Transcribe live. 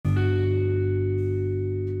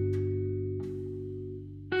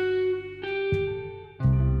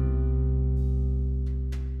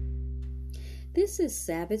This is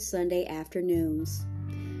Sabbath Sunday afternoons.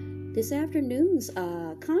 This afternoon's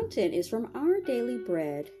content is from Our Daily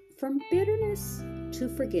Bread, From Bitterness to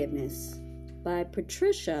Forgiveness by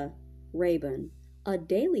Patricia, Raybon, a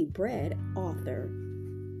Daily Bread author.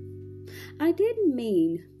 I didn't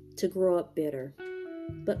mean to grow up bitter,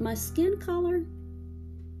 but my skin color,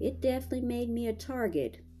 it definitely made me a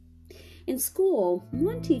target. In school,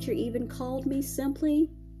 one teacher even called me simply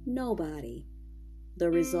nobody. The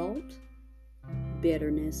result?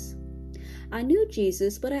 Bitterness. I knew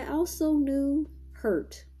Jesus, but I also knew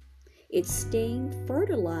hurt. Its sting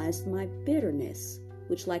fertilized my bitterness,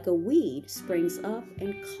 which like a weed springs up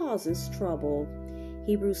and causes trouble.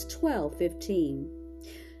 Hebrews 12:15.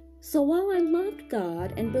 So while I loved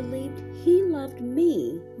God and believed He loved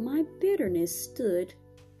me, my bitterness stood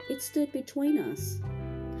between us.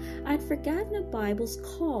 I'd forgotten the Bible's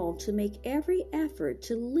call to make every effort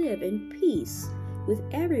to live in peace with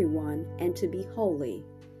everyone and to be holy.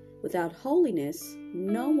 Without holiness,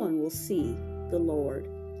 no one will see the Lord.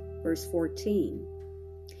 Verse 14.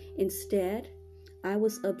 Instead, I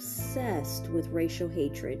was obsessed with racial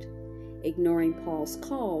hatred, ignoring Paul's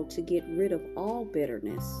call to get rid of all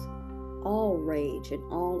bitterness, all rage and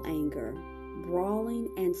all anger, brawling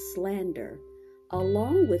and slander,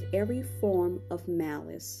 along with every form of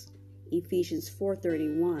malice. Ephesians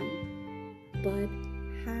 4:31. But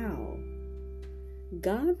how?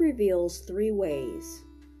 God reveals three ways.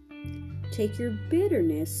 Take your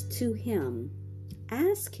bitterness to Him.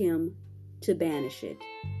 Ask Him to banish it.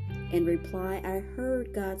 In reply, I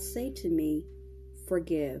heard God say to me,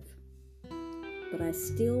 forgive. But I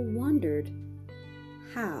still wondered,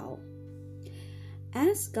 how?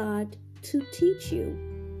 Ask God to teach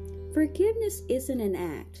you. Forgiveness isn't an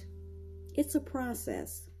act. It's a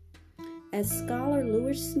process. As scholar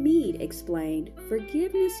Lewis Smead explained,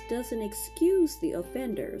 forgiveness doesn't excuse the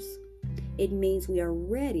offenders. It means we are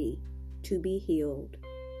ready to be healed.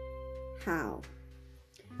 How?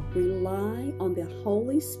 Rely on the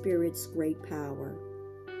Holy Spirit's great power.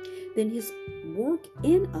 Then His work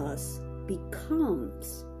in us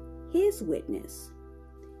becomes His witness.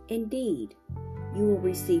 Indeed, you will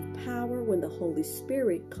receive power when the Holy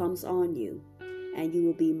Spirit comes on you, and you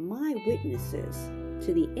will be my witnesses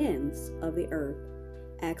to the ends of the earth.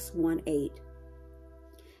 Acts 1:8.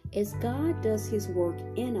 As God does His work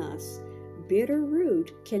in us, bitter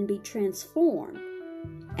root can be transformed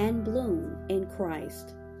and bloom in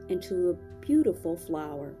Christ into a beautiful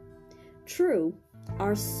flower. True,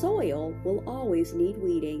 our soil will always need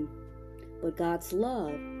weeding, but God's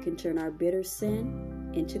love can turn our bitter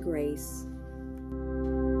sin into grace.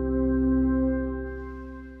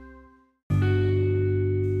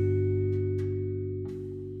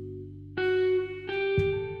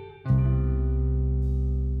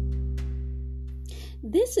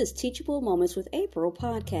 This is Teachable Moments with April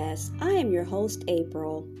podcast. I am your host,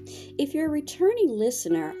 April. If you're a returning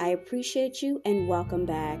listener, I appreciate you and welcome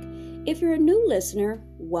back. If you're a new listener,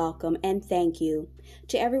 welcome and thank you.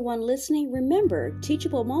 To everyone listening, remember,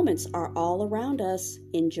 teachable moments are all around us.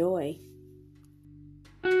 Enjoy.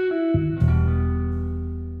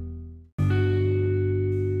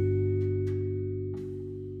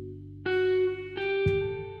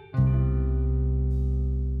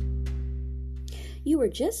 You were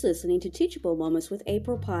just listening to Teachable Moments with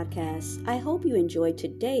April podcast. I hope you enjoyed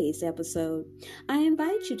today's episode. I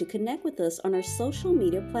invite you to connect with us on our social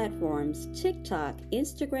media platforms, TikTok,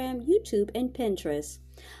 Instagram, YouTube, and Pinterest.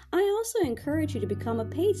 I also encourage you to become a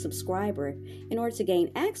paid subscriber in order to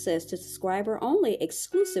gain access to subscriber-only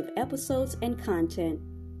exclusive episodes and content.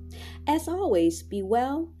 As always, be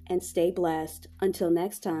well and stay blessed. Until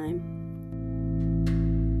next time.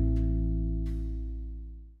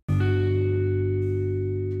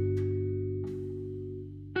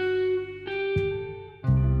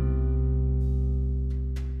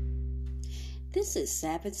 This is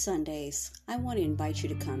Sabbath Sundays. I want to invite you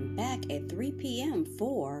to come back at 3 p.m.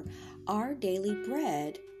 for Our Daily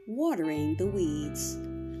Bread, Watering the Weeds.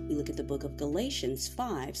 We look at the book of Galatians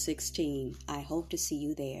 5:16. I hope to see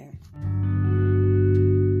you there.